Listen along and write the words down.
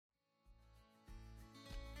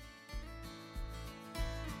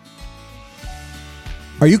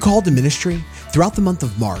Are you called to ministry? Throughout the month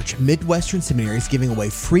of March, Midwestern Seminary is giving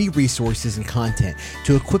away free resources and content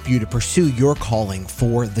to equip you to pursue your calling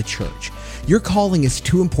for the church. Your calling is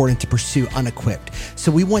too important to pursue unequipped,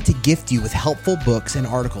 so we want to gift you with helpful books and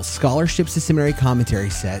articles, scholarships to seminary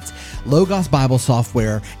commentary sets, Logos Bible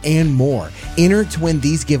software, and more. Enter to win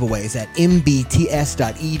these giveaways at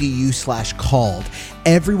mbts.edu/called.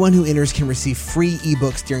 Everyone who enters can receive free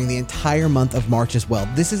ebooks during the entire month of March as well.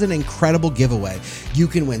 This is an incredible giveaway. You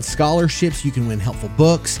can win scholarships, you can win helpful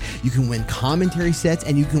books, you can win commentary sets,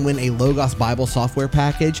 and you can win a Logos Bible software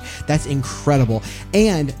package. That's incredible.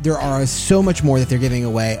 And there are so much more that they're giving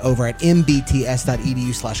away over at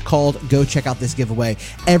mbts.edu/called. Go check out this giveaway.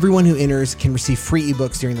 Everyone who enters can receive free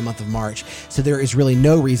ebooks during the month of March, so there is really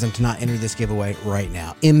no reason to not enter this giveaway right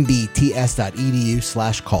now.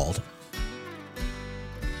 mbts.edu/called.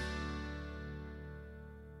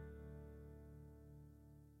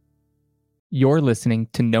 You're listening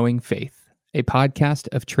to Knowing Faith, a podcast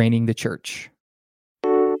of Training the Church.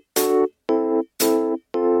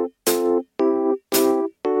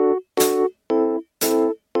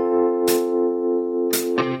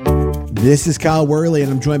 This is Kyle Worley,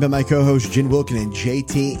 and I'm joined by my co-hosts Jen Wilkin and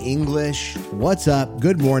JT English. What's up?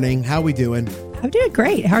 Good morning. How we doing? I'm doing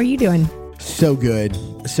great. How are you doing? So good.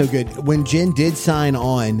 So good. When Jen did sign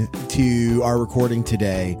on to our recording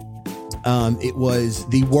today, it was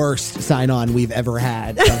the worst sign-on we've ever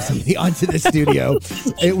had onto the studio.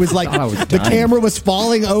 It was like the camera was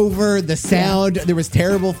falling over, the sound, there was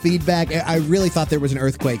terrible feedback. I really thought there was an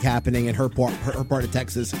earthquake happening in her part of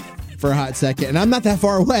Texas for a hot second. And I'm not that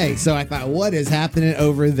far away, so I thought, what is happening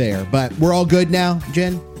over there? But we're all good now,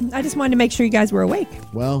 Jen? I just wanted to make sure you guys were awake.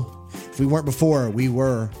 Well, if we weren't before, we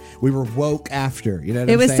were woke after. You know what I'm saying?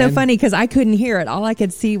 It was so funny because I couldn't hear it. All I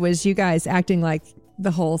could see was you guys acting like the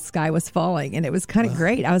whole sky was falling, and it was kind of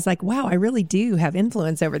great. I was like, wow, I really do have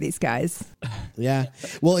influence over these guys. Yeah.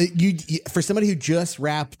 Well, you for somebody who just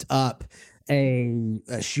wrapped up a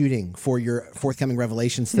shooting for your forthcoming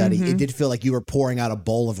Revelation study, it did feel like you were pouring out a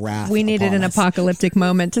bowl of wrath. We needed an apocalyptic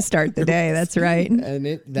moment to start the day. That's right.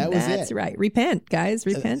 And that was it. That's right. Repent, guys.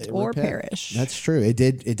 Repent or perish. That's true.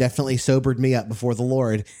 It definitely sobered me up before the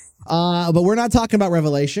Lord. But we're not talking about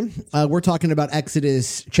Revelation. We're talking about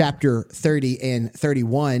Exodus chapter 30 and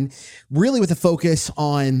 31, really with a focus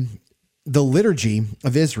on the liturgy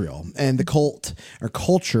of Israel and the cult or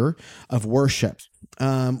culture of worship.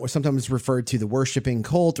 Or sometimes referred to the worshiping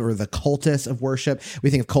cult or the cultus of worship. We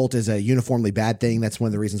think of cult as a uniformly bad thing. That's one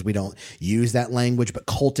of the reasons we don't use that language. But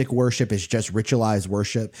cultic worship is just ritualized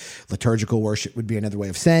worship. Liturgical worship would be another way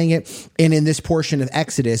of saying it. And in this portion of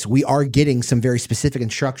Exodus, we are getting some very specific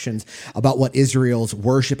instructions about what Israel's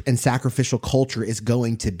worship and sacrificial culture is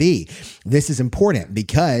going to be. This is important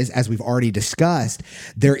because, as we've already discussed,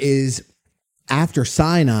 there is, after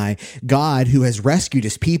Sinai, God, who has rescued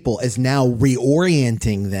his people, is now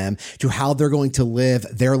reorienting them to how they're going to live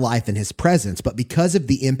their life in his presence. But because of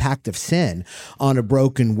the impact of sin on a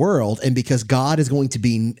broken world, and because God is going to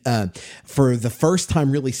be, for the first time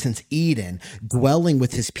really since Eden, dwelling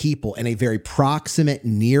with his people in a very proximate,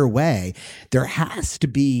 near way, there has to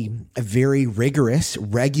be a very rigorous,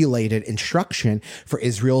 regulated instruction for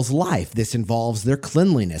Israel's life. This involves their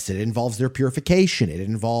cleanliness. It involves their purification. It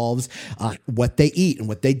involves what they eat and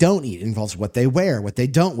what they don't eat. It involves what they wear, what they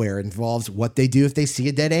don't wear. It involves what they do if they see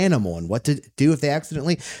a dead animal and what to do if they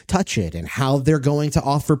accidentally touch it, and how they're going to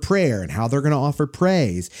offer prayer and how they're going to offer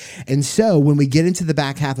praise. And so when we get into the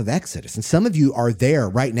back half of Exodus, and some of you are there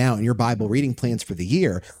right now in your Bible reading plans for the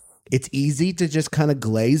year, it's easy to just kind of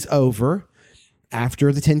glaze over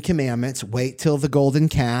after the 10 Commandments, wait till the golden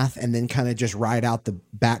calf, and then kind of just ride out the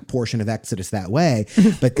back portion of Exodus that way.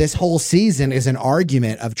 But this whole season is an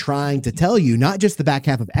argument of trying to tell you not just the back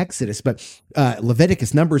half of Exodus, but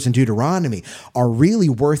Leviticus, Numbers, and Deuteronomy are really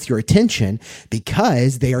worth your attention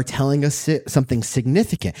because they are telling us something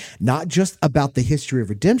significant, not just about the history of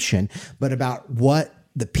redemption, but about what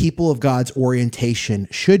the people of God's orientation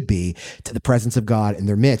should be to the presence of God in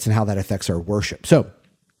their midst and how that affects our worship. So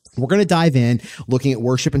we're going to dive in looking at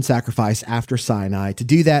worship and sacrifice after Sinai. To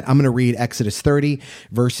do that, I'm going to read Exodus 30,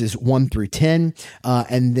 verses 1 through 10,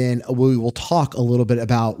 and then we will talk a little bit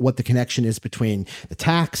about what the connection is between the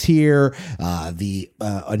tax here, the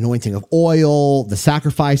anointing of oil, the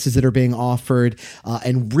sacrifices that are being offered,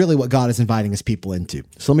 and really what God is inviting his people into.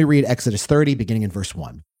 So let me read Exodus 30, beginning in verse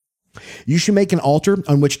 1. You shall make an altar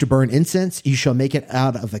on which to burn incense. You shall make it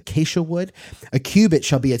out of acacia wood. A cubit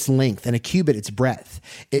shall be its length, and a cubit its breadth.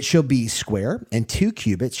 It shall be square, and 2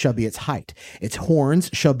 cubits shall be its height. Its horns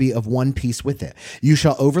shall be of one piece with it. You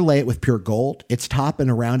shall overlay it with pure gold, its top and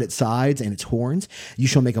around its sides and its horns. You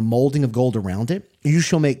shall make a molding of gold around it. You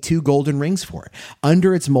shall make 2 golden rings for it.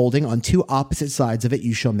 Under its molding, on 2 opposite sides of it,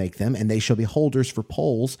 you shall make them, and they shall be holders for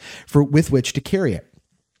poles with which to carry it.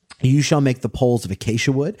 You shall make the poles of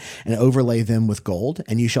acacia wood and overlay them with gold,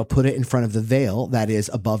 and you shall put it in front of the veil that is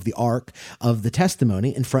above the ark of the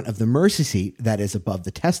testimony, in front of the mercy seat that is above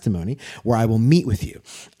the testimony, where I will meet with you.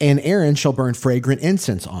 And Aaron shall burn fragrant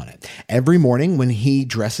incense on it. Every morning when he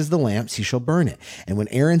dresses the lamps, he shall burn it. And when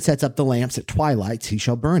Aaron sets up the lamps at twilight, he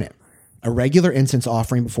shall burn it. A regular incense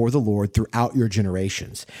offering before the Lord throughout your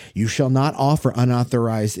generations. You shall not offer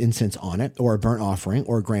unauthorized incense on it, or a burnt offering,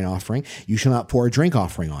 or a grain offering. You shall not pour a drink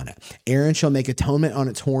offering on it. Aaron shall make atonement on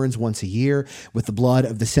its horns once a year. With the blood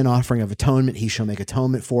of the sin offering of atonement, he shall make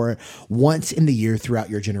atonement for it once in the year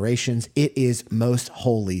throughout your generations. It is most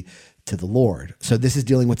holy to the Lord. So this is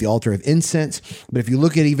dealing with the altar of incense. But if you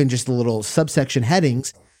look at even just the little subsection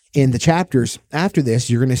headings, in the chapters after this,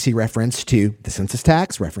 you're going to see reference to the census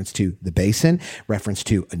tax, reference to the basin, reference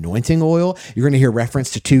to anointing oil. You're going to hear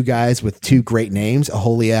reference to 2 guys with 2 great names,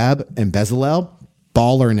 Aholiab and Bezalel.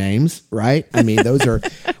 Baller names, right? I mean, those are,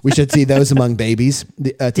 we should see those among babies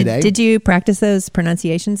today. Did you practice those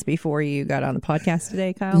pronunciations before you got on the podcast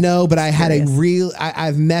today, Kyle? No, but I had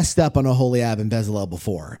I've messed up on Aholiab and Bezalel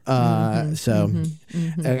before. I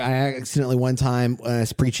accidentally one time when I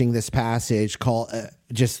was preaching this passage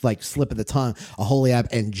just like slip of the tongue, Aholiab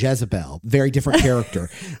and Jezebel, very different character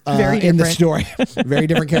in the story, very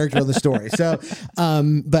different character in the story. So,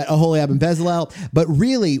 but Aholiab and Bezalel, but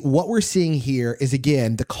really what we're seeing here is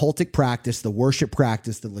again, the cultic practice, the worship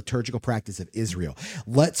practice, the liturgical practice of Israel.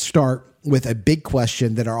 Let's start with a big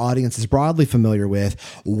question that our audience is broadly familiar with.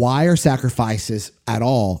 Why are sacrifices at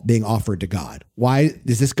all being offered to God? Why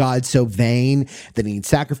is this God so vain that he needs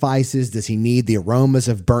sacrifices? Does he need the aromas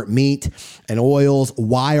of burnt meat and oils?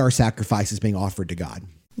 Why are sacrifices being offered to God?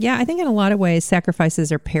 Yeah, I think in a lot of ways,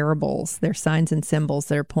 sacrifices are parables. They're signs and symbols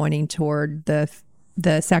that are pointing toward the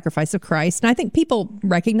sacrifice of Christ. And I think people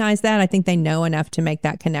recognize that. I think they know enough to make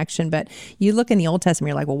that connection. But you look in the Old Testament,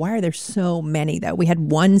 you're like, well, why are there so many though? We had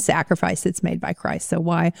one sacrifice that's made by Christ. So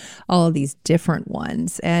why all of these different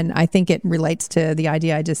ones? And I think it relates to the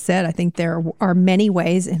idea I just said. I think there are many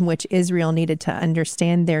ways in which Israel needed to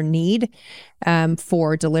understand their need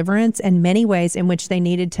for deliverance, and many ways in which they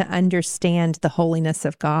needed to understand the holiness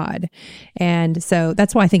of God. And so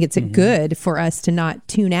that's why I think it's good for us to not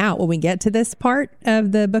tune out when we get to this part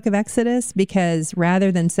of the book of Exodus, because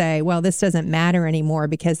rather than say, well, this doesn't matter anymore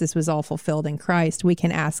because this was all fulfilled in Christ, we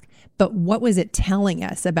can ask, but what was it telling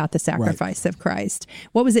us about the sacrifice of Christ?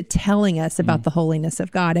 What was it telling us about the holiness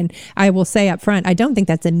of God? And I will say up front, I don't think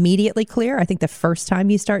that's immediately clear. I think the first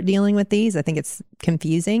time you start dealing with these, I think it's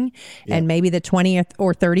confusing. And maybe the 20th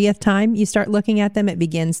or 30th time you start looking at them, it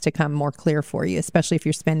begins to come more clear for you, especially if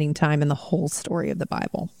you're spending time in the whole story of the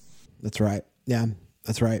Bible. That's right. Yeah,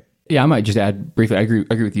 that's right. Yeah, I might just add briefly. I agree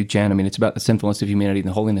with you, Jen. I mean, it's about the sinfulness of humanity and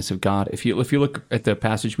the holiness of God. If you look at the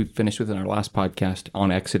passage we finished with in our last podcast on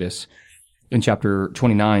Exodus, in chapter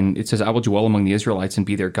 29, it says, I will dwell among the Israelites and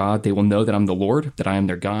be their God. They will know that I'm the Lord, that I am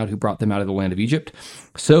their God who brought them out of the land of Egypt,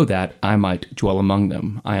 so that I might dwell among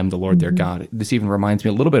them. I am the Lord, their God. This even reminds me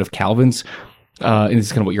a little bit of Calvin's, and this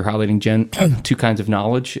is kind of what you're highlighting, Jen, 2 kinds of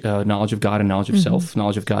knowledge, knowledge of God and knowledge of self,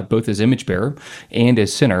 knowledge of God both as image bearer and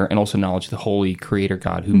as sinner, and also knowledge of the holy creator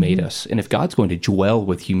God who made us. And if God's going to dwell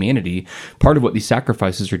with humanity, part of what these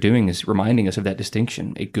sacrifices are doing is reminding us of that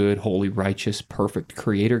distinction, a good, holy, righteous, perfect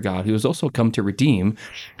creator God who has also come to redeem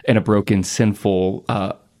in a broken, sinful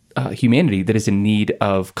humanity that is in need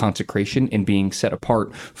of consecration and being set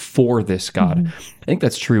apart for this God. I think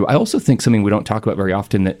that's true. I also think something we don't talk about very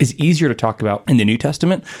often that is easier to talk about in the New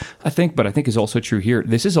Testament, but I think is also true here.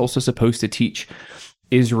 This is also supposed to teach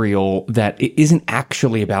Israel that it isn't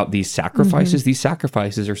actually about these sacrifices. These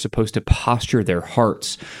sacrifices are supposed to posture their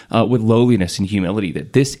hearts with lowliness and humility,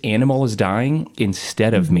 that this animal is dying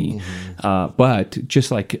instead of me. But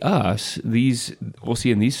just like us, we'll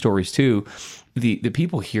see in these stories too, the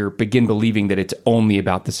people here begin believing that it's only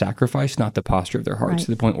about the sacrifice, not the posture of their hearts,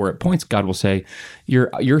 to the point where at points God will say,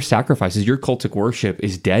 your sacrifices, your cultic worship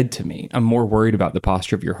is dead to me. I'm more worried about the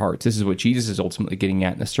posture of your hearts. This is what Jesus is ultimately getting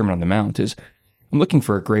at in the Sermon on the Mount, is I'm looking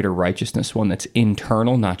for a greater righteousness, one that's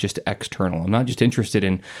internal, not just external. I'm not just interested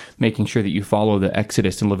in making sure that you follow the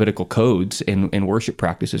Exodus and Levitical codes and worship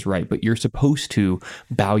practices right, but you're supposed to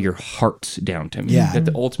bow your hearts down to me. Yeah. That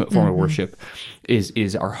the ultimate form of worship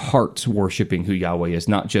is our hearts worshiping who Yahweh is,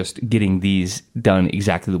 not just getting these done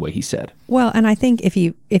exactly the way he said. Well, and I think if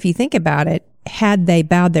you think about it, had they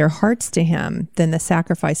bowed their hearts to him, then the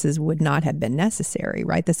sacrifices would not have been necessary,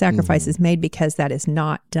 right? The sacrifice is made because that is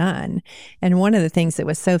not done. And one of the things that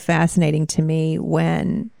was so fascinating to me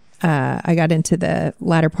when I got into the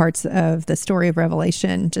latter parts of the story of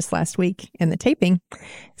Revelation just last week in the taping.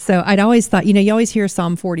 So I'd always thought, you always hear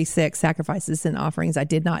Psalm 46, sacrifices and offerings I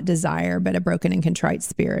did not desire, but a broken and contrite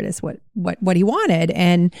spirit is what he wanted.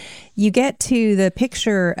 And you get to the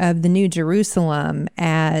picture of the New Jerusalem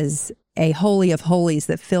as a holy of holies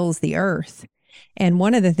that fills the earth. And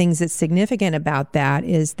one of the things that's significant about that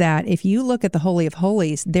is that if you look at the Holy of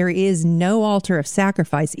Holies, there is no altar of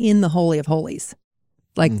sacrifice in the Holy of Holies.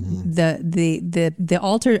 Like the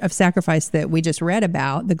altar of sacrifice that we just read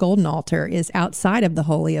about, the golden altar, is outside of the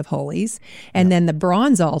Holy of Holies. And then the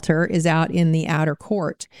bronze altar is out in the outer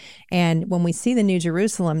court. And when we see the New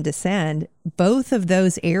Jerusalem descend, both of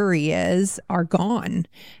those areas are gone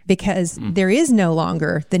because there is no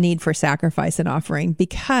longer the need for sacrifice and offering,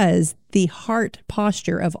 because the heart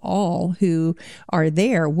posture of all who are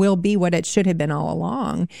there will be what it should have been all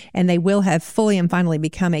along. And they will have fully and finally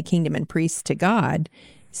become a kingdom and priests to God,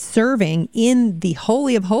 serving in the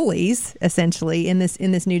Holy of Holies, essentially in this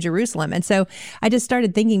New Jerusalem. And so I just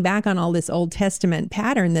started thinking back on all this Old Testament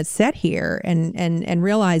pattern that's set here, and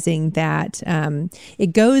realizing that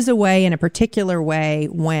it goes away in a particular way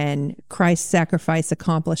when Christ's sacrifice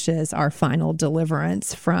accomplishes our final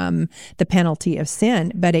deliverance from the penalty of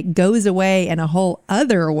sin, but it goes away in a whole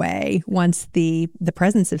other way once the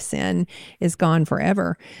presence of sin is gone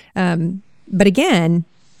forever. But again,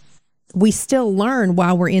 we still learn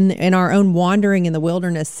while we're in our own wandering in the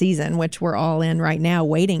wilderness season, which we're all in right now,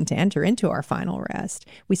 waiting to enter into our final rest.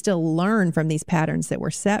 We still learn from these patterns that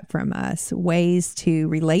were set from us, ways to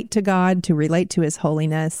relate to God, to relate to his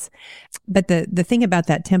holiness. But the thing about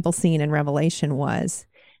that temple scene in Revelation was,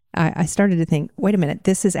 I started to think, wait a minute,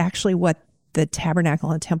 this is actually what the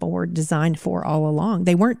tabernacle and temple were designed for all along.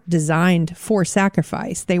 They weren't designed for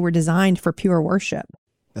sacrifice. They were designed for pure worship.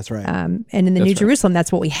 That's right. And in the New Jerusalem, that's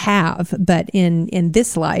what we have. But in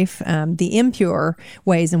this life, the impure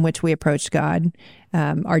ways in which we approach God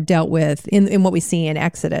are dealt with in what we see in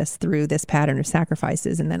Exodus through this pattern of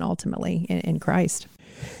sacrifices, and then ultimately in Christ.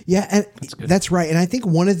 Yeah, and that's right. And I think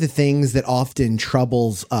one of the things that often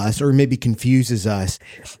troubles us, or maybe confuses us,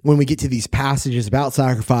 when we get to these passages about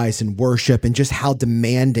sacrifice and worship and just how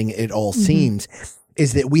demanding it all seems,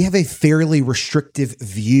 is that we have a fairly restrictive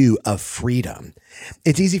view of freedom.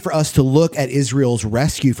 It's easy for us to look at Israel's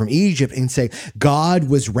rescue from Egypt and say, God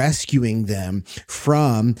was rescuing them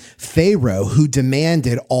from Pharaoh, who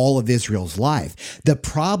demanded all of Israel's life. The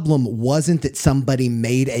problem wasn't that somebody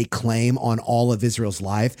made a claim on all of Israel's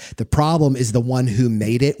life. The problem is the one who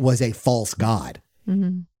made it was a false God.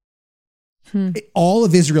 All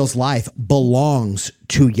of Israel's life belongs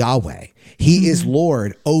to Yahweh. He is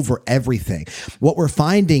Lord over everything. What we're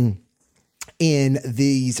finding in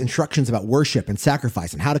these instructions about worship and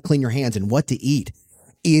sacrifice and how to clean your hands and what to eat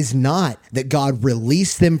is not that God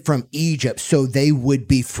released them from Egypt so they would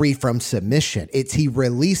be free from submission. It's he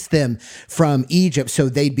released them from Egypt so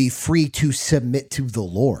they'd be free to submit to the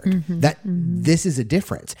Lord. This is a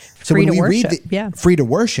difference. So Free when to we worship, read free to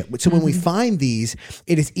worship. So when we find these,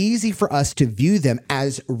 it is easy for us to view them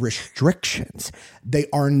as restrictions. They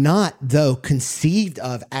are not, though, conceived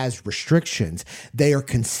of as restrictions. They are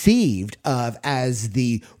conceived of as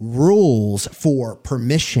the rules for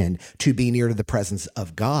permission to be near to the presence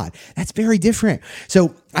of God. That's very different.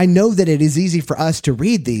 So I know that it is easy for us to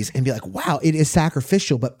read these and be like, wow, it is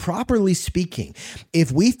sacrificial. But properly speaking,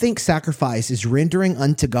 if we think sacrifice is rendering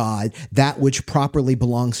unto God that which properly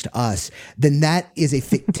belongs to us, then that is a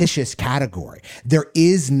fictitious category. There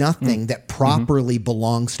is nothing that properly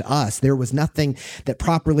belongs to us. There was nothing that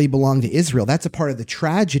properly belonged to Israel. That's a part of the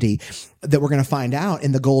tragedy that we're going to find out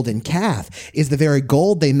in the golden calf, is the very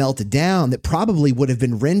gold they melted down that probably would have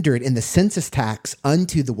been rendered in the census tax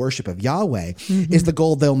unto the worship of Yahweh is the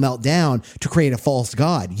gold they'll melt down to create a false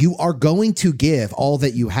god. You are going to give all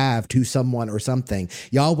that you have to someone or something.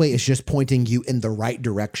 Yahweh is just pointing you in the right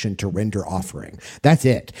direction to render offering. That's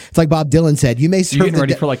it. It's like Bob Dylan said, you may serve you getting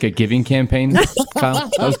ready for like a giving campaign, Kyle?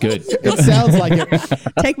 That was good. It sounds like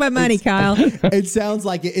it. Take my money, Kyle. It sounds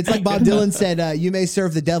like it. It's like Bob Dylan said, you may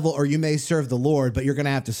serve the devil or you may serve the Lord, but you're going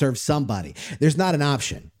to have to serve somebody. There's not an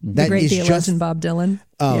option. The great theologian Bob Dylan.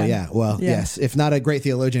 Oh, yeah. Well, yes. If not a great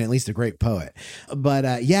theologian, at least a great poet. But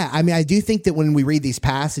I mean, I do think that when we read these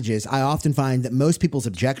passages, I often find that most people's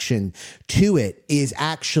objection to it is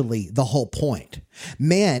actually the whole point.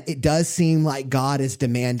 Man, it does seem like God is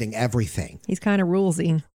demanding everything. He's kind of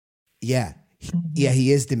rulesy. Yeah. Yeah,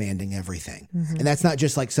 he is demanding everything. And that's not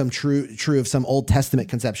just like some true of some Old Testament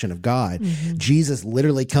conception of God. Jesus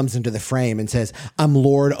literally comes into the frame and says, I'm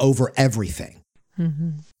Lord over everything.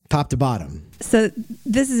 Top to bottom. So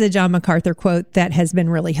this is a John MacArthur quote that has been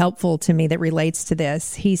really helpful to me that relates to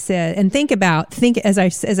this. He said, and think as I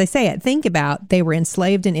say it, think about they were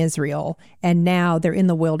enslaved in Israel and now they're in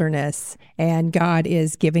the wilderness and God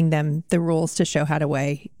is giving them the rules to show how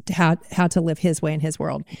to live his way in his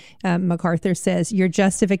world. MacArthur says, your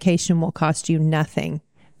justification will cost you nothing,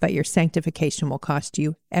 but your sanctification will cost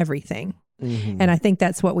you everything. And I think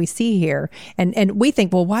that's what we see here. And we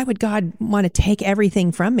think, well, why would God want to take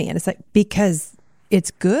everything from me? And it's like, because it's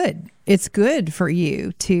good. It's good for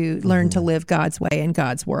you to learn to live God's way in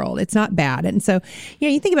God's world. It's not bad. And so,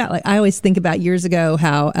 you think about, like, I always think about years ago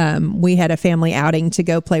how we had a family outing to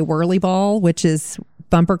go play whirly ball, which is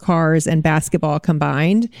bumper cars and basketball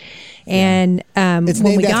combined. And when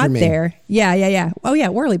we got there, oh yeah,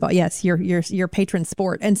 whirly ball. Yes, your patron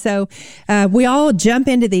sport. And so we all jump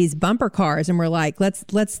into these bumper cars and we're like, let's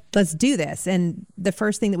do this. And the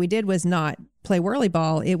first thing that we did was not play whirly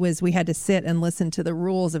ball. It was, we had to sit and listen to the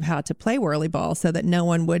rules of how to play whirly ball so that no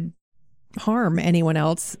one would harm anyone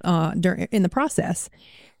else in the process.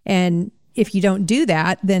 And if you don't do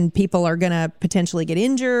that, then people are going to potentially get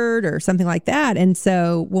injured or something like that. And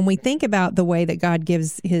so when we think about the way that God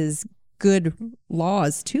gives his good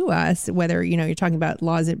laws to us, whether, you're talking about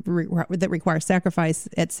laws that require sacrifice,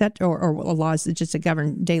 etc., or laws that just to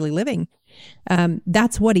govern daily living,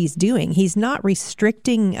 that's what he's doing. He's not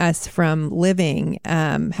restricting us from living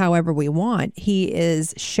however we want. He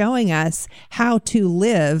is showing us how to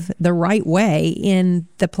live the right way in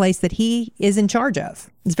the place that he is in charge of.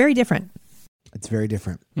 It's very different. It's very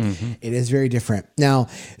different. It is very different. Now,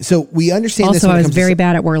 so we understand also, this. Also, I was very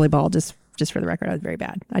bad at whirly ball. Just for the record, I was very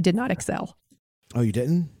bad. I did not excel. Oh, you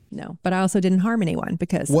didn't? No, but I also didn't harm anyone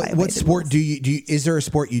because what sport do you? Is there a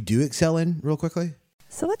sport you do excel in, real quickly?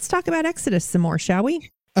 So let's talk about Exodus some more, shall we?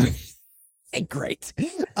 Great.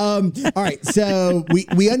 All right. So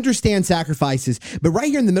we understand sacrifices, but right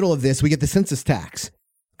here in the middle of this, we get the census tax.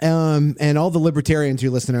 And all the libertarians who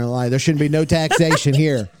listen are like, there shouldn't be no taxation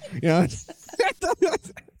here.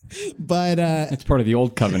 But it's part of the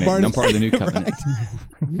old covenant, not part of the new covenant.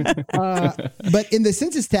 But in the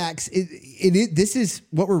census tax, this is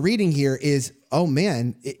what we're reading here is, oh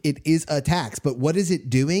man, it is a tax. But what is it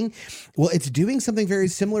doing? Well, it's doing something very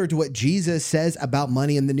similar to what Jesus says about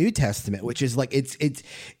money in the New Testament, which is like,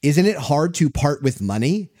 isn't it hard to part with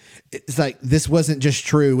money? It's like, this wasn't just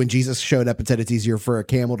true when Jesus showed up and said it's easier for a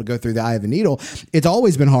camel to go through the eye of a needle. It's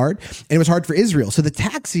always been hard, and it was hard for Israel. So the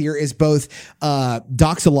tax here is both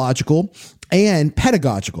doxological and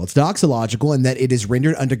pedagogical. It's doxological in that it is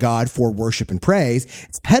rendered unto God for worship and praise.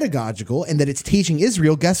 It's pedagogical in that it's teaching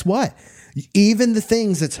Israel, guess what? Even the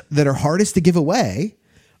things that are hardest to give away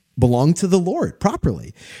belong to the Lord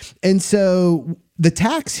properly. And so the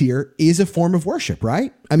tax here is a form of worship,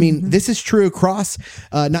 right? I mean, this is true across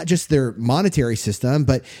not just their monetary system,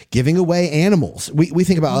 but giving away animals. We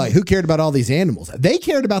think about, like, who cared about all these animals? They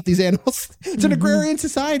cared about these animals. It's an agrarian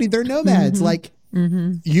society. They're nomads. Like,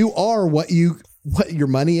 you are what your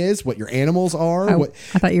money is, what your animals are. I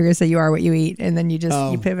thought you were going to say you are what you eat, and then you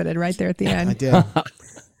pivoted right there at the end. I did.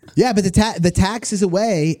 Yeah, but the tax is a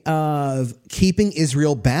way of keeping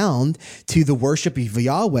Israel bound to the worship of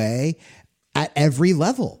Yahweh at every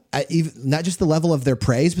level, not just the level of their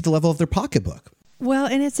praise, but the level of their pocketbook. Well,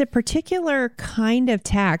 and it's a particular kind of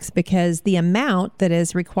tax because the amount that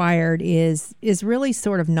is required is really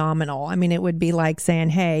sort of nominal. I mean, it would be like saying,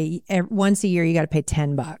 hey, once a year you got to pay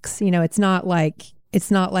 $10. It's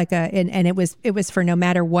not like and it was for no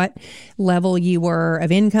matter what level you were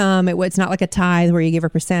of income. It's not like a tithe where you give a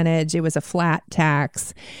percentage. It was a flat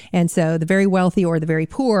tax. And so the very wealthy or the very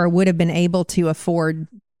poor would have been able to afford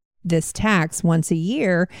this tax once a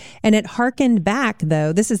year. And it harkened back,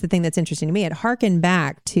 though, this is the thing that's interesting to me, it harkened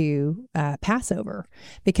back to Passover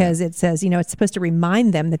because it says, it's supposed to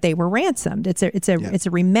remind them that they were ransomed. It's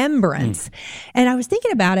a remembrance. And I was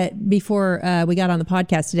thinking about it before we got on the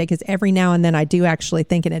podcast today, because every now and then I do actually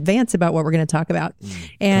think in advance about what we're going to talk about.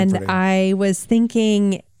 And comforting. I was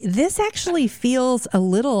thinking, this actually feels a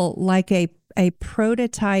little like a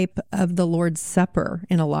prototype of the Lord's Supper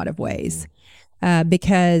in a lot of ways.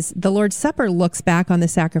 because the Lord's Supper looks back on the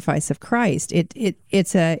sacrifice of Christ.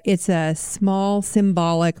 It's a small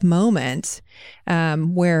symbolic moment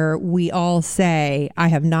where we all say, "I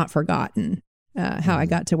have not forgotten how I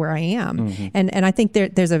got to where I am," and I think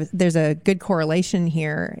there's a good correlation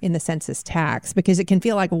here in the census tax, because it can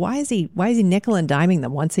feel like, why is he nickel and diming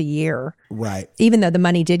them once a year, right? Even though the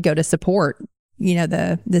money did go to support,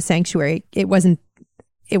 the sanctuary, it wasn't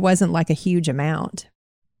like a huge amount.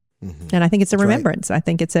 And I think it's a remembrance. Right. I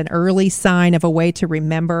think it's an early sign of a way to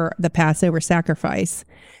remember the Passover sacrifice,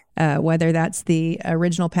 whether that's the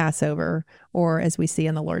original Passover or, as we see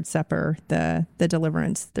in the Lord's Supper, the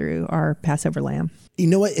deliverance through our Passover lamb. You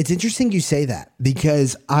know what? It's interesting you say that,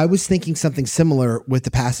 because I was thinking something similar with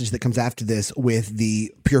the passage that comes after this with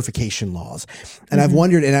the purification laws. And I've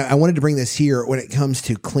wondered, and I wanted to bring this here when it comes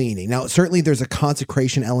to cleaning. Now, certainly there's a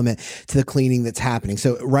consecration element to the cleaning that's happening.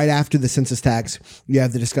 So right after the census tax, you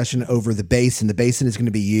have the discussion over the basin. The basin is going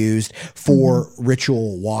to be used for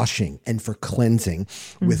ritual washing and for cleansing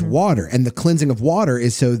with water. And the cleansing of water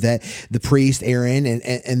is so that the priest, Aaron,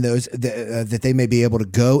 and those that they may be able to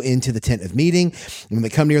go into the tent of meeting. When they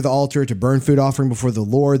come near the altar to burn food offering before the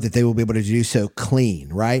Lord, that they will be able to do so clean,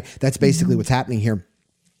 right? That's basically what's happening here.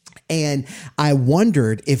 And I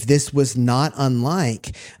wondered if this was not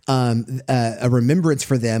unlike a remembrance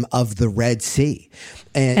for them of the Red Sea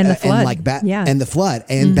and the flood, and the flood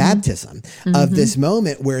and baptism of this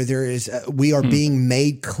moment where there is we are being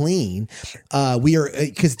made clean. We are,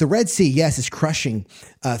 because the Red Sea, yes, is crushing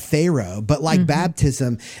Pharaoh, but like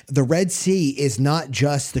baptism, the Red Sea is not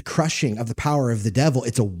just the crushing of the power of the devil;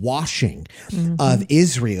 it's a washing of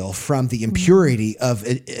Israel from the impurity of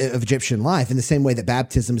Egyptian life. In the same way that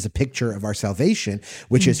baptism is a picture of our salvation,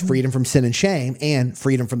 which is freedom from sin and shame and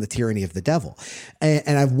freedom from the tyranny of the devil.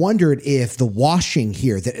 And I've wondered if the washing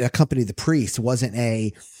here that accompanied the priest wasn't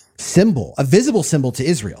a symbol, a visible symbol to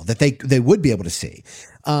Israel that they would be able to see,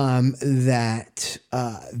 that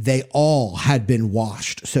they all had been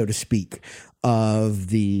washed, so to speak, of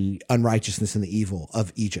the unrighteousness and the evil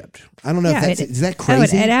of Egypt. I don't know if is that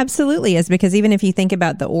crazy? It absolutely is, because even if you think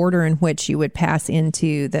about the order in which you would pass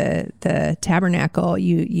into the tabernacle,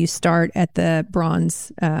 you start at the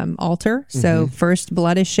bronze altar. So first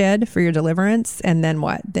blood is shed for your deliverance, and then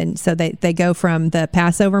what? So they go from the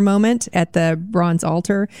Passover moment at the bronze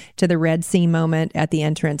altar to the Red Sea moment at the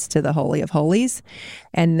entrance to the Holy of Holies,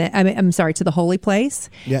 and to the holy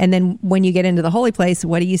place. Yeah. And then when you get into the holy place,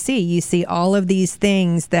 what do you see? You see all of these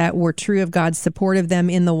things that were true of God's support of them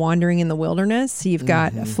in the wandering in the wilderness. You've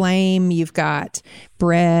got a flame, you've got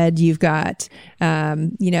bread, you've got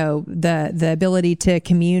the ability to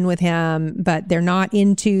commune with him, but they're not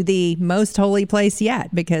into the most holy place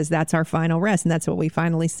yet, because that's our final rest, and that's what we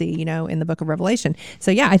finally see in the book of Revelation.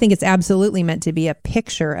 So I think it's absolutely meant to be a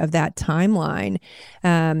picture of that timeline,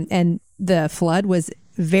 and the flood was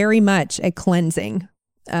very much a cleansing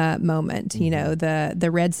moment. The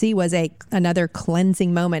Red Sea was another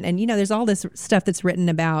cleansing moment. And there's all this stuff that's written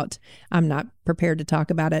about. I'm not prepared to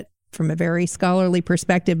talk about it from a very scholarly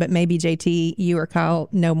perspective, but maybe JT, you or Kyle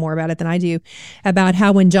know more about it than I do, about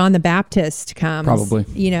how when John the Baptist comes, probably,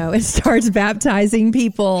 it starts baptizing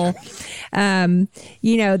people. What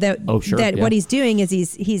he's doing is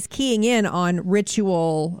he's keying in on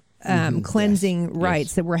ritual cleansing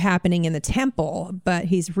rites that were happening in the temple, but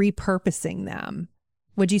he's repurposing them.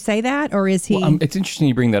 Would you say that, or is he? Well, it's interesting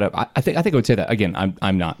you bring that up. I think I would say that again.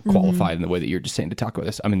 I'm not qualified in the way that you're just saying to talk about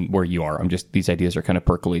this. I mean, where you are, these ideas are kind of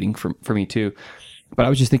percolating for me too. But I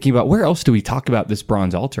was just thinking about, where else do we talk about this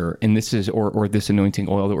bronze altar? And this is, or this anointing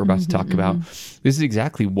oil that we're about to talk about. This is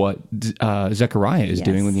exactly what Zechariah is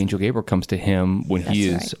doing when the angel Gabriel comes to him when he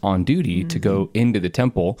is on duty to go into the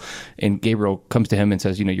temple. And Gabriel comes to him and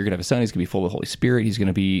says, you're going to have a son. He's going to be full of the Holy Spirit. He's going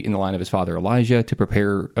to be in the line of his father Elijah to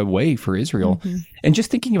prepare a way for Israel. And just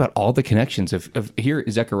thinking about all the connections of here,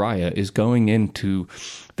 Zechariah is going into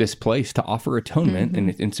this place to offer atonement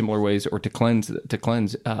in similar ways, or to cleanse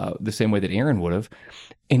the same way that Aaron would have.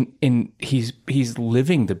 And he's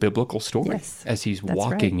living the biblical story as he's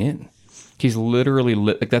walking in. He's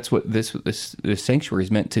literally that's what this sanctuary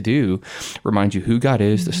is meant to do. Remind you who God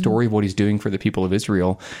is, the story of what he's doing for the people of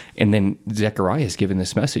Israel. And then Zechariah is given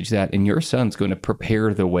this message that, and your son's going to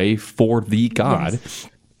prepare the way for the God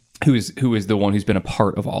who is the one who's been a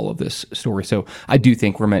part of all of this story. So I do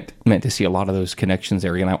think we're meant to see a lot of those connections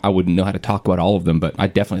there. And I wouldn't know how to talk about all of them, but I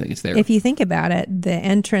definitely think it's there. If you think about it, the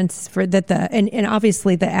entrance for and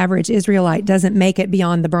obviously the average Israelite doesn't make it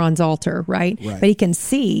beyond the bronze altar, right? But he can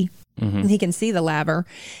see And he can see the laver,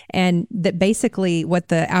 and that basically what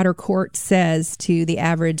the outer court says to the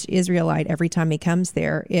average Israelite every time he comes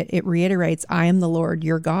there, it reiterates, I am the Lord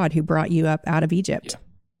your God who brought you up out of Egypt,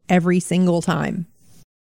 every single time.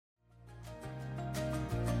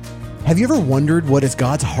 Have you ever wondered what is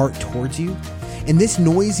God's heart towards you? In this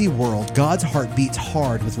noisy world, God's heart beats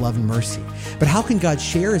hard with love and mercy. But how can God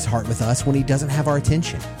share his heart with us when he doesn't have our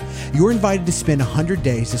attention? You're invited to spend 100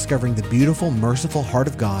 days discovering the beautiful, merciful heart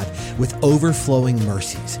of God with Overflowing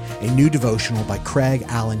Mercies, a new devotional by Craig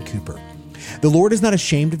Allen Cooper. The Lord is not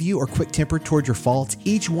ashamed of you or quick-tempered toward your faults.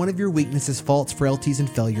 Each one of your weaknesses, faults, frailties, and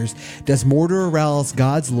failures does more to arouse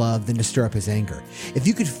God's love than to stir up his anger. If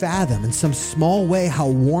you could fathom in some small way how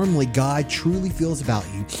warmly God truly feels about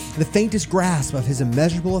you, the faintest grasp of his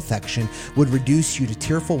immeasurable affection would reduce you to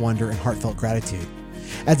tearful wonder and heartfelt gratitude.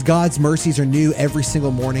 As God's mercies are new every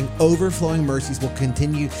single morning, Overflowing Mercies will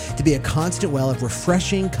continue to be a constant well of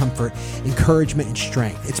refreshing comfort, encouragement, and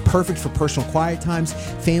strength. It's perfect for personal quiet times,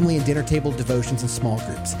 family and dinner table devotions, and small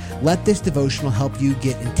groups. Let this devotional help you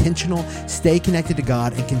get intentional, stay connected to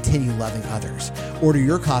God, and continue loving others. Order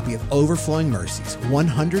your copy of Overflowing Mercies,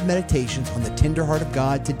 100 Meditations on the Tender Heart of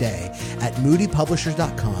God today at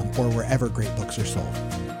moodypublishers.com or wherever great books are sold.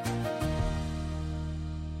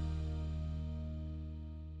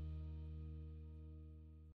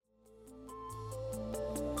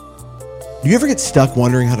 Do you ever get stuck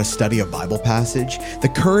wondering how to study a Bible passage? The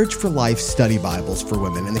Courage for Life Study Bibles for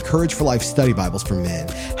women and the Courage for Life Study Bibles for men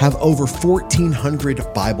have over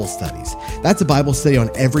 1,400 Bible studies. That's a Bible study on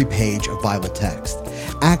every page of Bible text.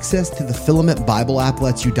 Access to the Filament Bible app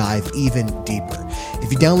lets you dive even deeper.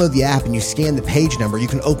 If you download the app and you scan the page number, you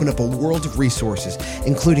can open up a world of resources,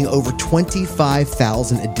 including over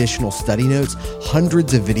 25,000 additional study notes,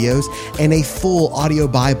 hundreds of videos, and a full audio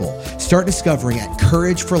Bible. Start discovering at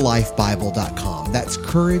CourageForLifeBible.com. That's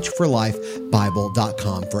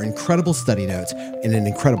CourageForLifeBible.com for incredible study notes and an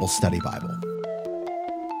incredible study Bible.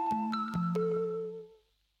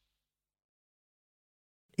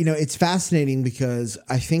 You know, it's fascinating because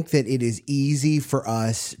I think that it is easy for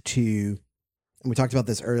us to, and we talked about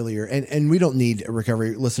this earlier, and we don't need a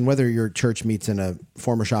recovery. Listen, whether your church meets in a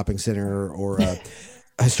former shopping center or a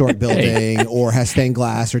historic building or has stained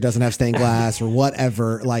glass or doesn't have stained glass or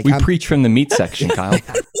whatever, like we preach from the meat section, Kyle.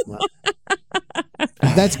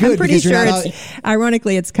 That's good. I'm pretty because you're sure not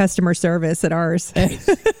ironically, it's customer service at ours. Right.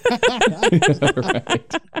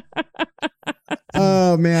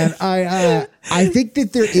 Oh man, I think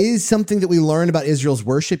that there is something that we learn about Israel's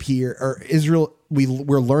worship here, or Israel.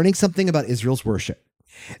 We're learning something about Israel's worship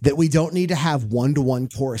that we don't need to have one-to-one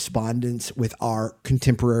correspondence with our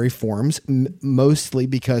contemporary forms, mostly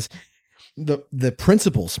because the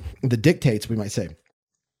principles, the dictates, we might say,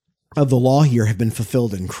 of the law here have been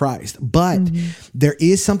fulfilled in Christ. But there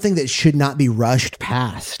is something that should not be rushed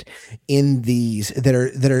past in these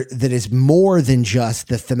that is more than just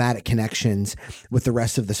the thematic connections with the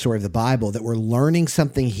rest of the story of the Bible, that we're learning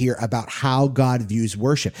something here about how God views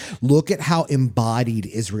worship. Look at how embodied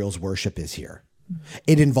Israel's worship is here.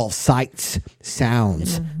 It involves sights,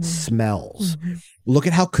 sounds, smells. Look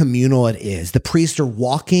at how communal it is. The priests are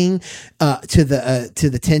walking to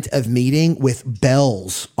the tent of meeting with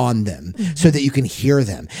bells on them so that you can hear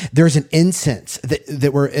them. There's an incense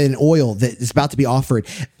that were in oil that is about to be offered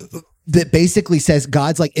that basically says,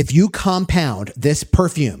 God's like, if you compound this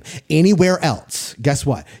perfume anywhere else, guess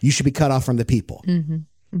what? You should be cut off from the people.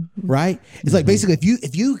 Right? It's like basically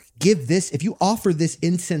if you offer this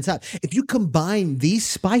incense up, if you combine these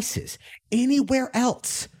spices anywhere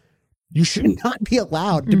else, you should not be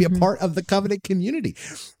allowed to be a part of the covenant community.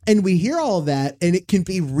 And we hear all of that, and it can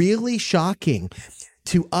be really shocking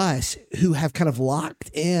to us who have kind of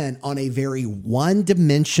locked in on a very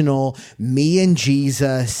one-dimensional, me and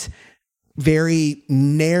Jesus, very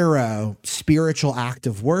narrow spiritual act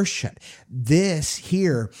of worship. This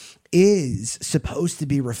here is supposed to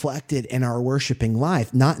be reflected in our worshiping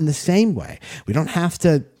life, not in the same way. We don't have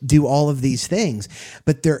to do all of these things,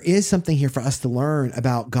 but there is something here for us to learn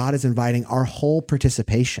about. God is inviting our whole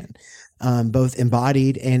participation, both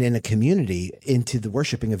embodied and in a community, into the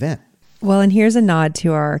worshiping event. Well, and here's a nod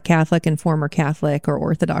to our Catholic and former Catholic or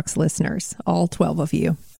Orthodox listeners, all 12 of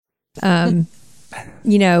you.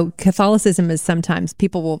 You know, Catholicism is sometimes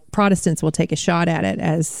Protestants will take a shot at it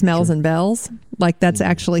as smells and bells. Like that's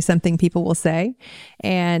actually something people will say.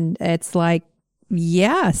 And it's like,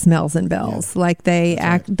 yeah, smells and bells. Yeah. Like they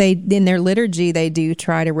in their liturgy, they do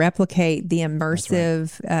try to replicate the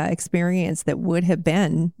immersive experience that would have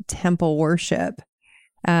been temple worship.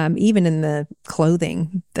 even in the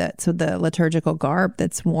clothing, so the liturgical garb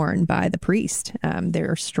that's worn by the priest.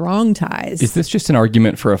 There are strong ties. Is this just an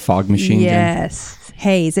argument for a fog machine? Yes. Jen?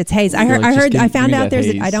 Haze. It's haze. I found out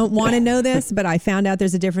I don't want to know this, but I found out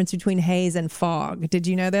there's a difference between haze and fog. Did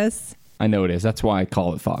you know this? I know it is. That's why I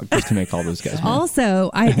call it fog, just to make all those guys mad.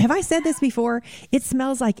 Also, have I said this before? It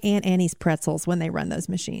smells like Aunt Annie's pretzels when they run those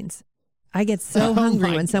machines. I get so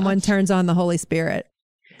hungry when someone turns on the Holy Spirit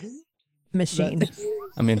machine.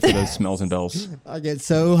 I'm in for those smells and bells. I get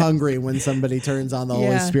so hungry when somebody turns on the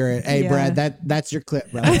Holy Spirit. Hey, Brad, that's your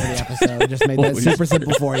clip, brother, for the episode. Just made that super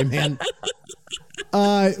simple for you, man.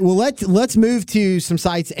 Well, let's move to some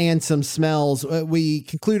sights and some smells. We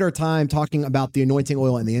conclude our time talking about the anointing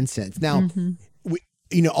oil and the incense. Now,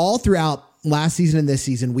 all throughout last season and this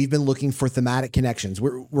season, we've been looking for thematic connections.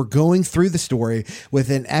 We're going through the story with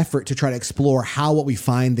an effort to try to explore how what we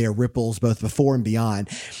find there ripples both before and beyond.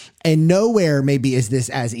 And nowhere maybe is this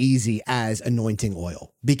as easy as anointing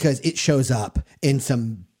oil, because it shows up in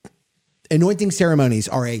some anointing ceremonies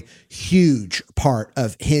are a huge part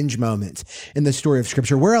of hinge moments in the story of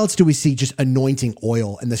Scripture. Where else do we see just anointing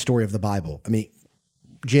oil in the story of the Bible? I mean,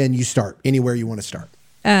 Jen, you start anywhere you want to start.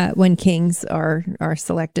 When kings are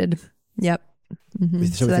selected. Yep. Mm-hmm.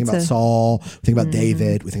 So we think about Saul, we think about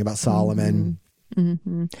David, we think about Solomon.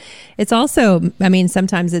 Mm-hmm. It's also,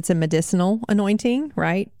 sometimes it's a medicinal anointing,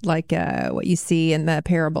 right? Like what you see in the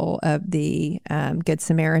parable of the Good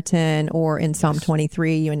Samaritan, or in Psalm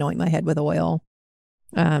 23, you anoint my head with oil.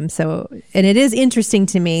 And it is interesting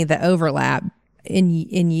to me, the overlap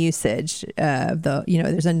in usage of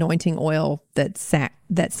there's anointing oil that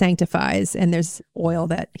sanctifies, and there's oil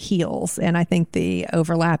that heals. And I think the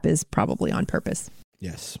overlap is probably on purpose.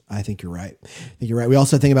 Yes, I think you're right. We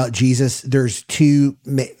also think about Jesus. There's two,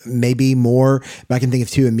 maybe more, but I can think of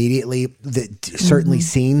two immediately, that certainly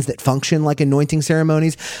scenes that function like anointing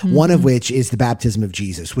ceremonies. One of which is the baptism of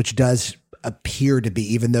Jesus, which does appear to be,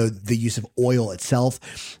 even though the use of oil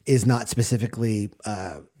itself is not specifically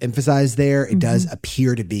emphasized there, it does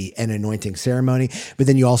appear to be an anointing ceremony. But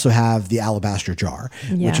then you also have the alabaster jar,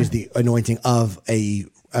 which is the anointing of a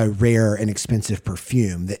rare and expensive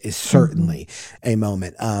perfume that is certainly a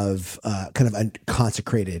moment of kind of a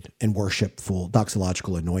consecrated and worshipful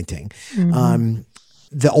doxological anointing.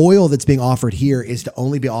 The oil that's being offered here is to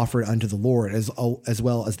only be offered unto the Lord, as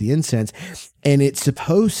well as the incense. And it's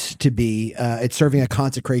supposed to be, it's serving a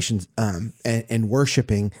consecration and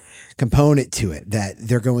worshiping component to it, that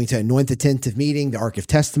they're going to anoint the tent of meeting, the ark of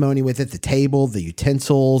testimony with it, the table, the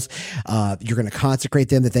utensils. You're going to consecrate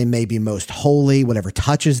them that they may be most holy. Whatever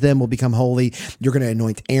touches them will become holy. You're going to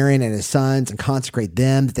anoint Aaron and his sons and consecrate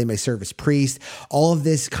them that they may serve as priests. All of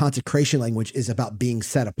this consecration language is about being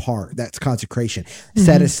set apart. That's consecration,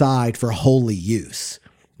 set aside for holy use.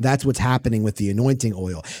 That's what's happening with the anointing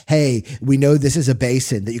oil. Hey, we know this is a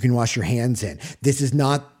basin that you can wash your hands in. This is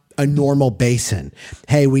not a normal basin.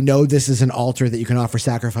 Hey, we know this is an altar that you can offer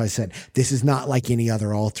sacrifice in. This is not like any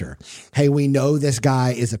other altar. Hey, we know this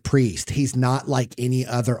guy is a priest. He's not like any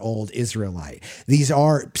other old Israelite. These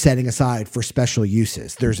are setting aside for special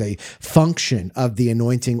uses. There's a function of the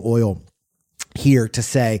anointing oil here to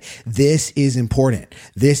say, this is important.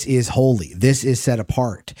 This is holy. This is set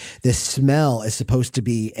apart. This smell is supposed to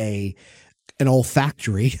be an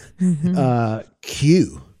olfactory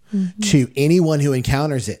cue to anyone who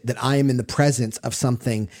encounters it, that I am in the presence of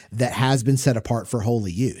something that has been set apart for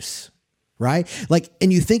holy use. Right? Like,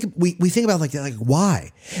 and you think, we think about like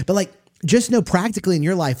why? But like, just know practically in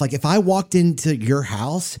your life, like if I walked into your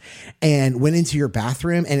house and went into your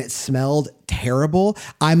bathroom and it smelled terrible,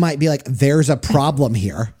 I might be like, there's a problem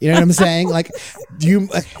here. You know what I'm saying? Like,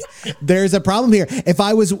 there's a problem here. If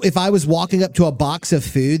I was walking up to a box of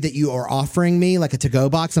food that you are offering me, like a to-go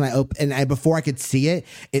box, and before I could see it,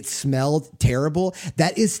 it smelled terrible,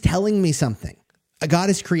 that is telling me something. God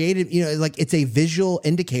has created, like it's a visual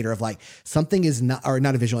indicator of like something is not, or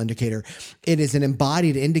not a visual indicator. It is an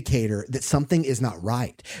embodied indicator that something is not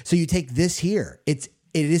right. So you take this here, it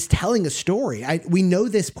is telling a story. We know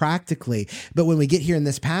this practically, but when we get here in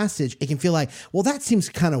this passage, it can feel like, well, that seems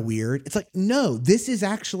kind of weird. It's like, no, this is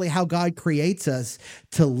actually how God creates us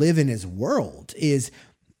to live in his world, is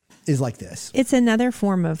like this. It's another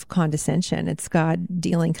form of condescension. It's God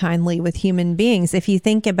dealing kindly with human beings. If you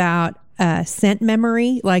think about scent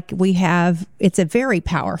memory, like we have, it's a very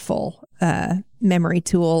powerful memory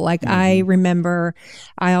tool. Like I remember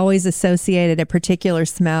I always associated a particular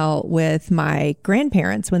smell with my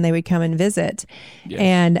grandparents when they would come and visit. Yes.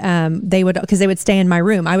 And because they would stay in my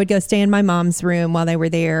room. I would go stay in my mom's room while they were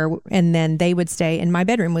there, and then they would stay in my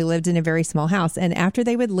bedroom. We lived in a very small house. And after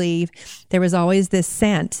they would leave, there was always this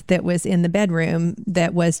scent that was in the bedroom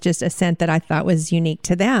that was just a scent that I thought was unique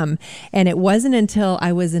to them. And it wasn't until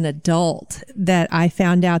I was an adult that I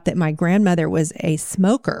found out that my grandmother was a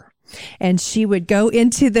smoker. And she would go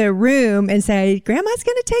into the room and say, Grandma's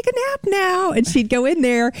going to take a nap now. And she'd go in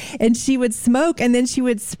there and she would smoke, and then she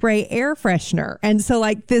would spray air freshener. And so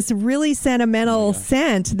like this really sentimental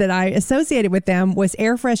scent that I associated with them was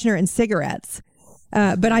air freshener and cigarettes.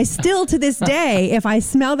 But I still, to this day, if I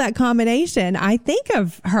smell that combination, I think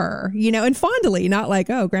of her, and fondly, not like,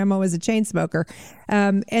 oh, Grandma was a chain smoker.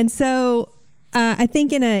 And so I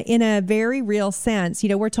think in a very real sense,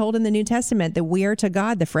 we're told in the New Testament that we are to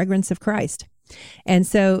God the fragrance of Christ. And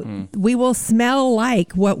so we will smell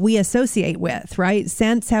like what we associate with, right?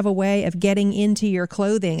 Scents have a way of getting into your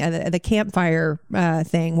clothing. The campfire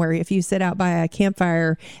thing, where if you sit out by a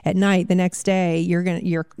campfire at night, the next day your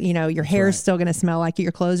hair's still going to smell like it,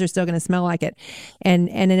 your clothes are still going to smell like it. And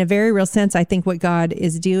in a very real sense, I think what God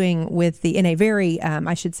is doing in a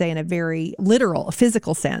very literal,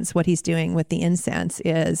 physical sense, what he's doing with the incense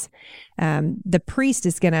is the priest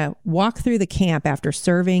is going to walk through the camp after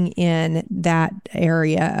serving in that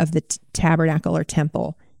area of the tabernacle or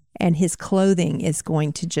temple, and his clothing is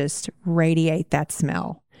going to just radiate that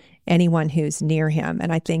smell. Anyone who's near him.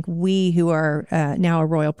 And I think we who are now a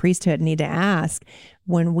royal priesthood need to ask,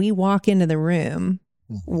 when we walk into the room,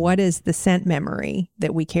 what is the scent memory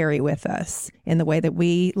that we carry with us in the way that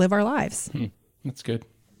we live our lives? That's good.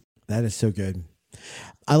 That is so good.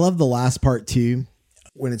 I love the last part too,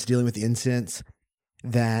 when it's dealing with the incense,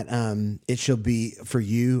 that it shall be for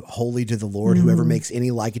you holy to the Lord. Whoever makes any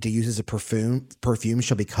like it to use as a perfume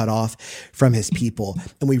shall be cut off from his people.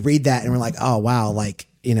 And we read that and we're like, oh wow, like,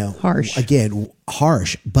 harsh. Again,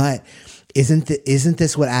 harsh. But isn't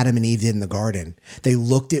this what Adam and Eve did in the garden? They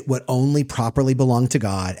looked at what only properly belonged to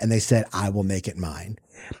God and they said, I will make it mine.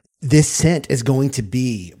 This scent is going to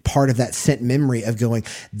be part of that scent memory of going,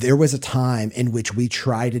 there was a time in which we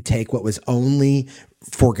tried to take what was only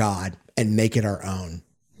for God and make it our own.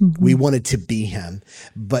 We wanted to be him,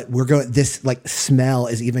 but this like smell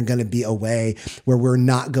is even going to be a way where we're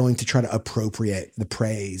not going to try to appropriate the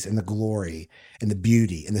praise and the glory and the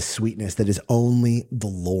beauty and the sweetness that is only the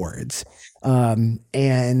Lord's.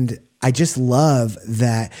 And I just love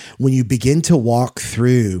that when you begin to walk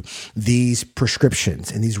through these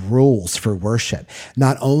prescriptions and these rules for worship,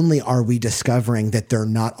 not only are we discovering that they're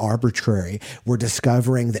not arbitrary, we're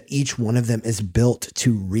discovering that each one of them is built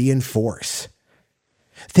to reinforce.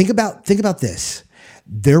 Think about this.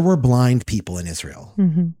 There were blind people in Israel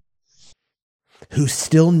who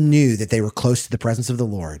still knew that they were close to the presence of the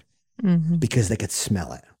Lord because they could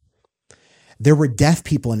smell it. There were deaf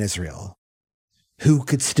people in Israel who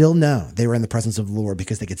could still know they were in the presence of the Lord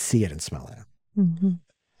because they could see it and smell it.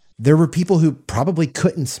 There were people who probably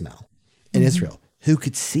couldn't smell in Israel who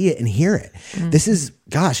could see it and hear it. This is,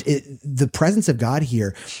 the presence of God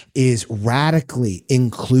here is radically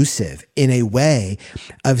inclusive in a way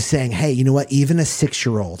of saying, hey, you know what? Even a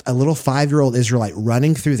 6-year-old, a little 5-year-old Israelite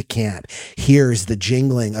running through the camp hears the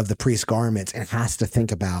jingling of the priest's garments and has to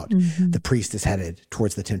think about the priest is headed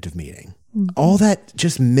towards the tent of meeting. All that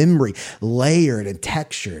just memory layered and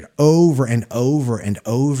textured over and over and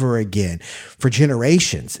over again for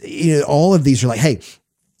generations. All of these are like, hey,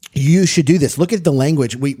 you should do this. Look at the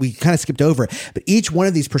language. We kind of skipped over it, but each one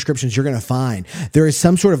of these prescriptions you're going to find, there is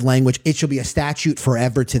some sort of language. It shall be a statute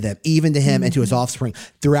forever to them, even to him and to his offspring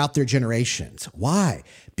throughout their generations. Why?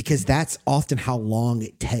 Because that's often how long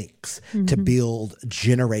it takes to build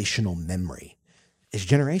generational memory. Is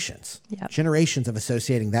generations. Generations of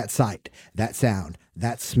associating that sight, that sound,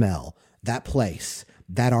 that smell, that place,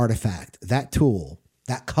 that artifact, that tool,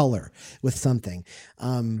 that color with something.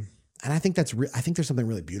 And I think I think there's something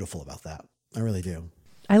really beautiful about that. I really do.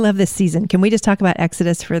 I love this season. Can we just talk about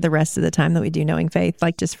Exodus for the rest of the time that we do Knowing Faith,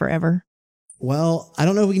 like just forever? Well, I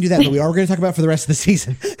don't know if we can do that, but we are going to talk about it for the rest of the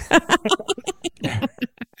season.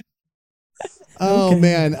 Oh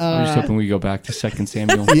man! I'm just hoping we go back to 2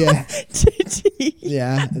 Samuel. Yeah,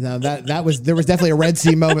 yeah. No, there was definitely a Red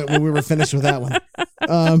Sea moment when we were finished with that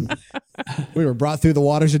one. We were brought through the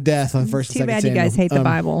waters of death on 1 and 2 Samuel. Too bad you guys hate the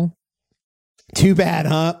Bible. Too bad,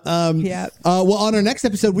 huh? Yeah. Well, on our next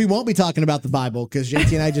episode, we won't be talking about the Bible because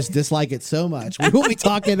JT and I just dislike it so much. We will be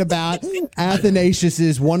talking about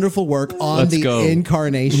Athanasius's wonderful work on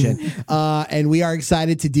incarnation. And we are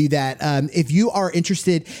excited to do that. If you are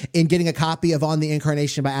interested in getting a copy of On the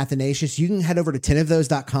Incarnation by Athanasius, you can head over to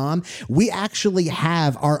 10ofthose.com. We actually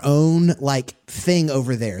have our own thing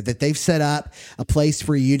over there that they've set up, a place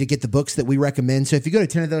for you to get the books that we recommend. So if you go to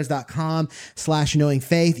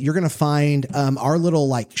 10ofthose.com/knowingfaith, you're going to find our little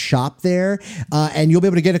shop there, and you'll be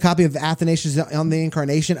able to get a copy of Athanasius on the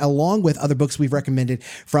Incarnation along with other books we've recommended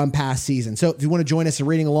from past seasons. So if you want to join us in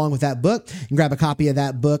reading along with that book, you can grab a copy of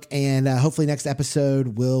that book, and hopefully next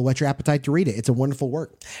episode will whet your appetite to read it. It's a wonderful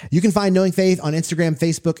work. You can find Knowing Faith on Instagram,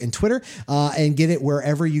 Facebook, and Twitter, and get it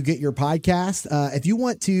wherever you get your podcast. If you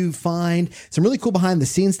want to find some really cool behind the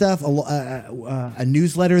scenes stuff, a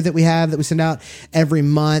newsletter that we have that we send out every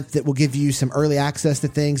month that will give you some early access to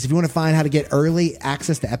things. If you want to find how to get early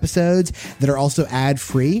access to episodes that are also ad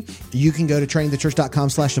free, you can go to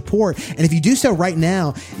trainingthechurch.com/support. And if you do so right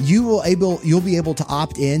now, you'll be able to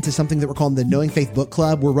opt in to something that we're calling the Knowing Faith Book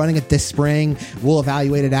Club. We're running it this spring. We'll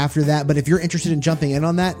evaluate it after that. But if you're interested in jumping in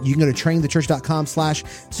on that, you can go to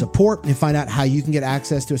trainingthechurch.com/support and find out how you can get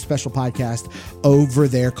access to a special podcast over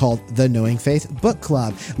there called the Knowing Faith Book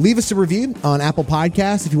Club. Leave us a review on Apple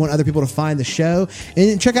Podcasts if you want other people to find the show,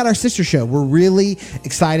 and check out our sister show. We're really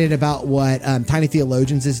excited about what Tiny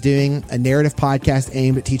Theologians is doing, a narrative podcast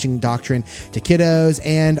aimed at teaching doctrine to kiddos,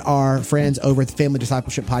 and our friends over at the Family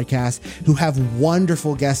Discipleship Podcast who have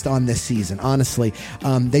wonderful guests on this season. Honestly,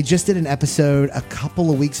 they just did an episode a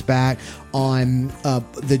couple of weeks back on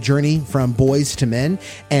the journey from boys to men,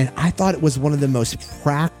 and I thought it was one of the most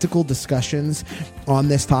practical discussions on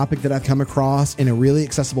this topic that I've come across in a really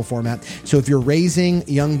accessible format. So if you're raising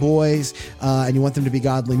young boys and you want them to be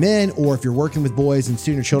godly men, or if you're working with boys in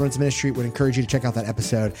student or children's ministry, would encourage you to check out that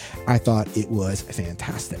episode. I thought it was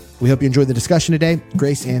fantastic. We hope you enjoyed the discussion today.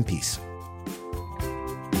 Grace and peace.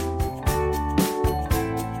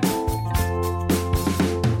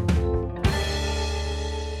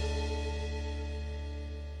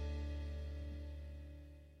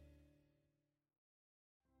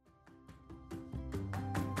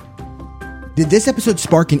 Did this episode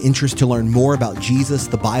spark an interest to learn more about Jesus,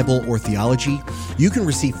 the Bible, or theology? You can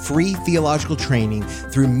receive free theological training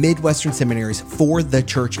through Midwestern Seminary's For the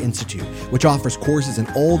Church Institute, which offers courses in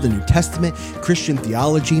Old and New Testament, Christian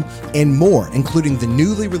theology, and more, including the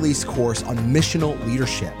newly released course on missional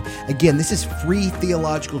leadership. Again, this is free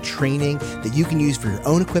theological training that you can use for your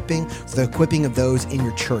own equipping, for the equipping of those in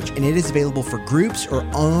your church, and it is available for groups or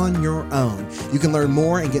on your own. You can learn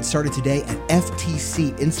more and get started today at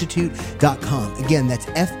ftcinstitute.com. Again, that's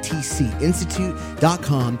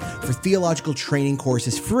ftcinstitute.com for theological training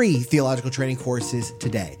courses, free theological training courses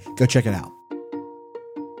today. Go check it out.